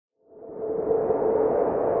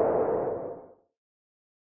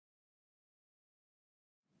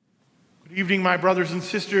Good evening, my brothers and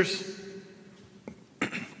sisters.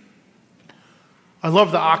 I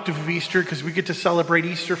love the octave of Easter because we get to celebrate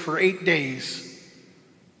Easter for 8 days.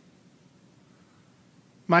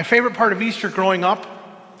 My favorite part of Easter growing up,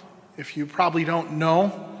 if you probably don't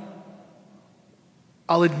know,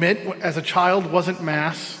 I'll admit, as a child, wasn't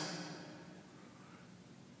Mass.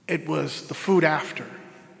 It was the food after.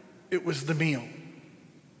 It was the meal.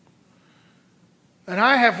 And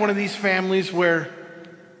I have one of these families where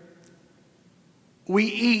we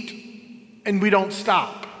eat and we don't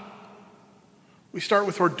stop. We start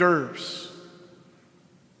with hors d'oeuvres,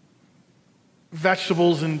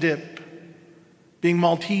 vegetables and dip, being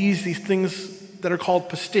Maltese, these things that are called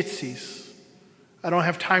pastizzis. I don't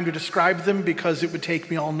have time to describe them because it would take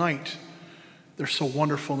me all night. They're so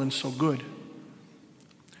wonderful and so good.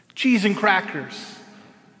 Cheese and crackers,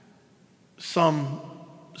 some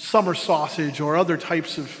summer sausage or other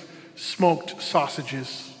types of smoked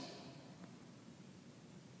sausages.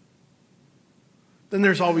 Then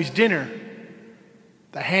there's always dinner.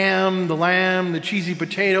 The ham, the lamb, the cheesy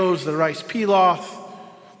potatoes, the rice pilaf,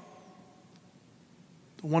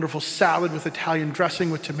 the wonderful salad with Italian dressing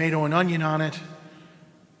with tomato and onion on it,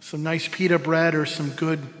 some nice pita bread or some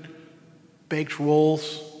good baked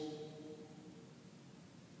rolls,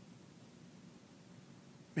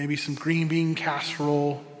 maybe some green bean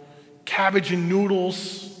casserole, cabbage and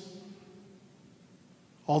noodles,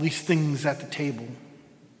 all these things at the table.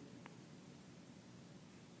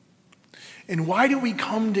 And why do we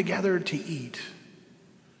come together to eat?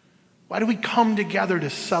 Why do we come together to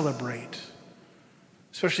celebrate?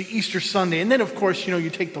 Especially Easter Sunday. And then, of course, you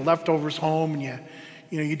take the leftovers home and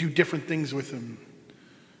you do different things with them.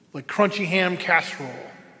 Like crunchy ham casserole.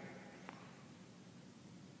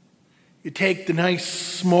 You take the nice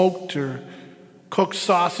smoked or cooked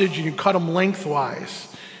sausage and you cut them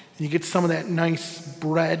lengthwise. And you get some of that nice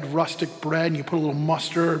bread, rustic bread, and you put a little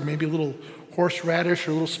mustard, maybe a little horseradish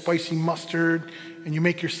or a little spicy mustard, and you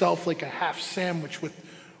make yourself like a half sandwich with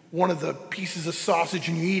one of the pieces of sausage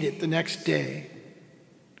and you eat it the next day.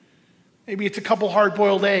 Maybe it's a couple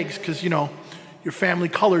hard-boiled eggs because, your family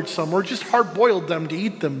colored some, or just hard-boiled them to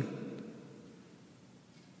eat them.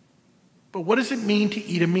 But what does it mean to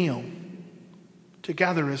eat a meal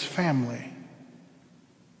together as family?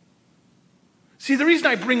 See, the reason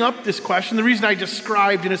I bring up this question, the reason I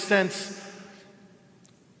described, in a sense,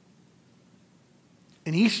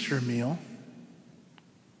 an Easter meal,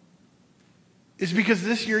 is because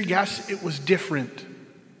this year, yes, it was different.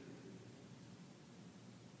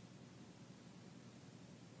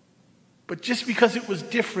 But just because it was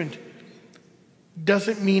different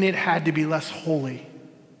doesn't mean it had to be less holy.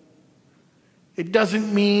 It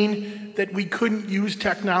doesn't mean that we couldn't use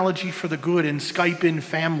technology for the good and Skype in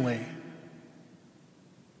family.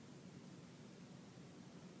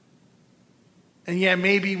 And yeah,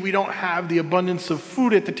 maybe we don't have the abundance of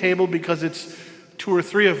food at the table because it's 2 or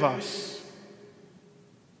 3 of us.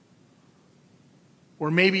 Or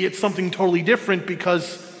maybe it's something totally different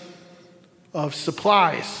because of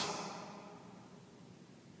supplies.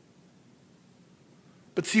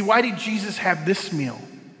 But see, why did Jesus have this meal?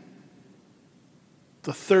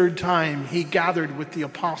 The 3rd time he gathered with the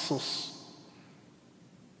apostles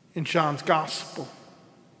in John's gospel.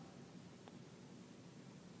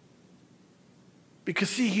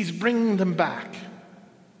 Because see, he's bringing them back.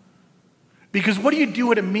 Because what do you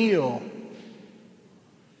do at a meal?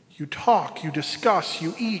 You talk, you discuss,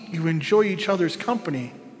 you eat, you enjoy each other's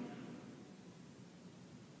company.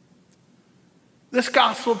 This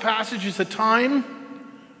gospel passage is a time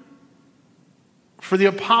for the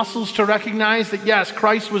apostles to recognize that yes,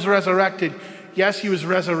 Christ was resurrected. Yes, he was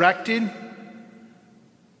resurrected.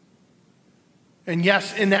 And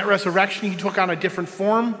yes, in that resurrection, he took on a different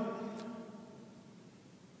form.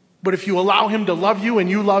 But if you allow him to love you and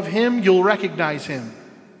you love him, you'll recognize him.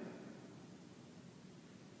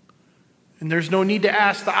 And there's no need to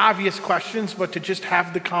ask the obvious questions, but to just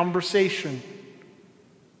have the conversation.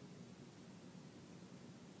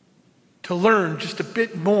 To learn just a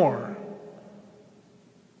bit more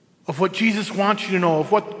of what Jesus wants you to know,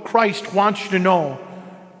 of what Christ wants you to know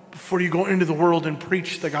before you go into the world and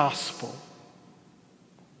preach the gospel.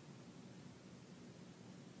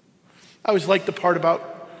 I always liked the part about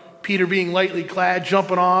Peter being lightly clad,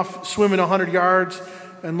 jumping off, swimming 100 yards,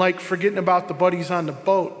 and forgetting about the buddies on the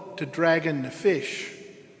boat to drag in the fish.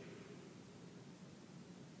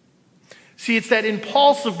 See, it's that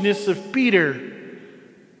impulsiveness of Peter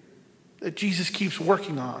that Jesus keeps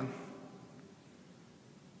working on.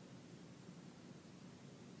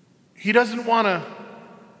 He doesn't want to,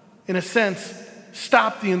 in a sense,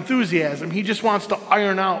 stop the enthusiasm. He just wants to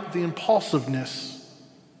iron out the impulsiveness.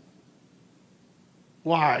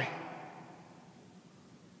 Why?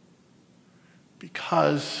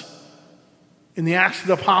 Because in the Acts of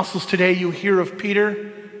the Apostles today, you hear of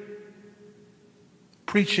Peter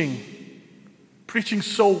preaching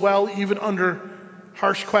so well, even under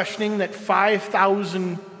harsh questioning, that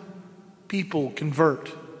 5,000 people convert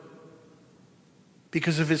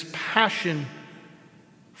because of his passion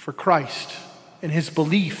for Christ and his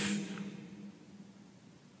belief.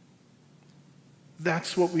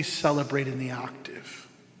 That's what we celebrate in the octave,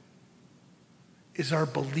 is our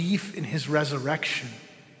belief in his resurrection,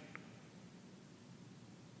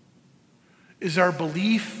 is our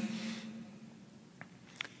belief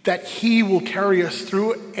that he will carry us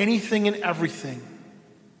through anything and everything,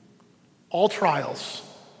 all trials.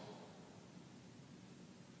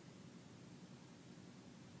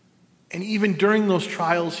 And even during those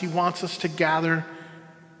trials, he wants us to gather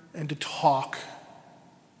and to talk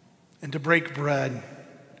and to break bread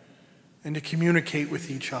and to communicate with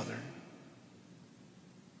each other.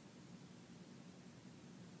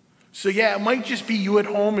 So yeah, it might just be you at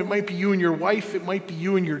home, it might be you and your wife, it might be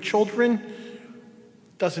you and your children.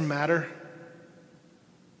 Doesn't matter.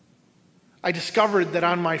 I discovered that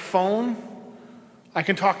on my phone, I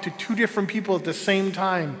can talk to two different people at the same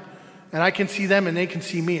time, and I can see them and they can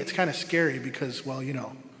see me. It's kind of scary because, well, you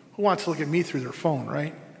know, who wants to look at me through their phone,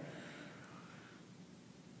 right?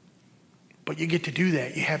 But you get to do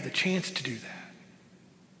that. You have the chance to do that.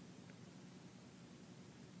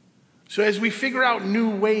 So as we figure out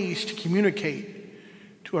new ways to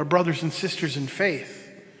communicate to our brothers and sisters in faith,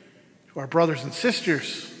 to our brothers and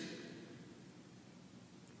sisters,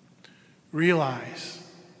 realize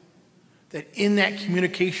that in that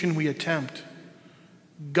communication we attempt,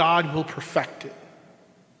 God will perfect it.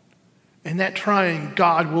 In that trying,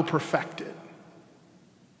 God will perfect it.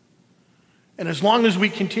 And as long as we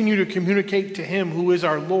continue to communicate to him who is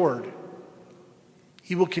our Lord,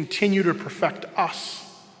 he will continue to perfect us,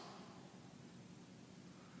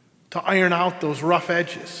 to iron out those rough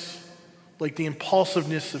edges, like the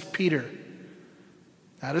impulsiveness of Peter.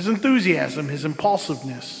 Not his enthusiasm, his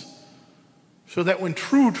impulsiveness, so that when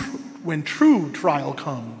true trial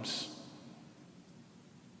comes,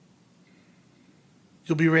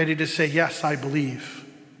 you'll be ready to say, yes, I believe.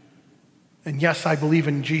 And yes, I believe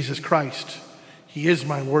in Jesus Christ. He is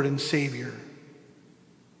my Lord and Savior.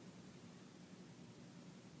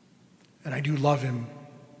 And I do love him.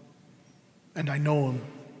 And I know him.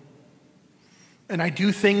 And I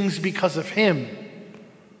do things because of him.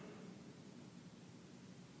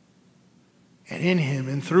 And in him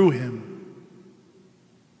and through him.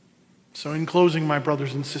 So in closing, my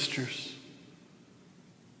brothers and sisters,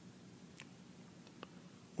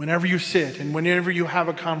 whenever you sit and whenever you have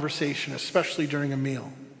a conversation, especially during a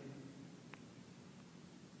meal,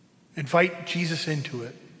 invite Jesus into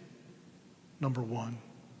it, number one.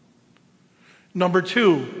 Number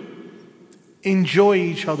two, enjoy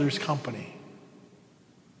each other's company.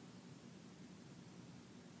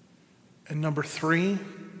 And number three,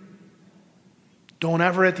 don't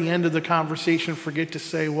ever at the end of the conversation forget to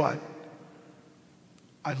say what?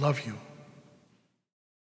 I love you.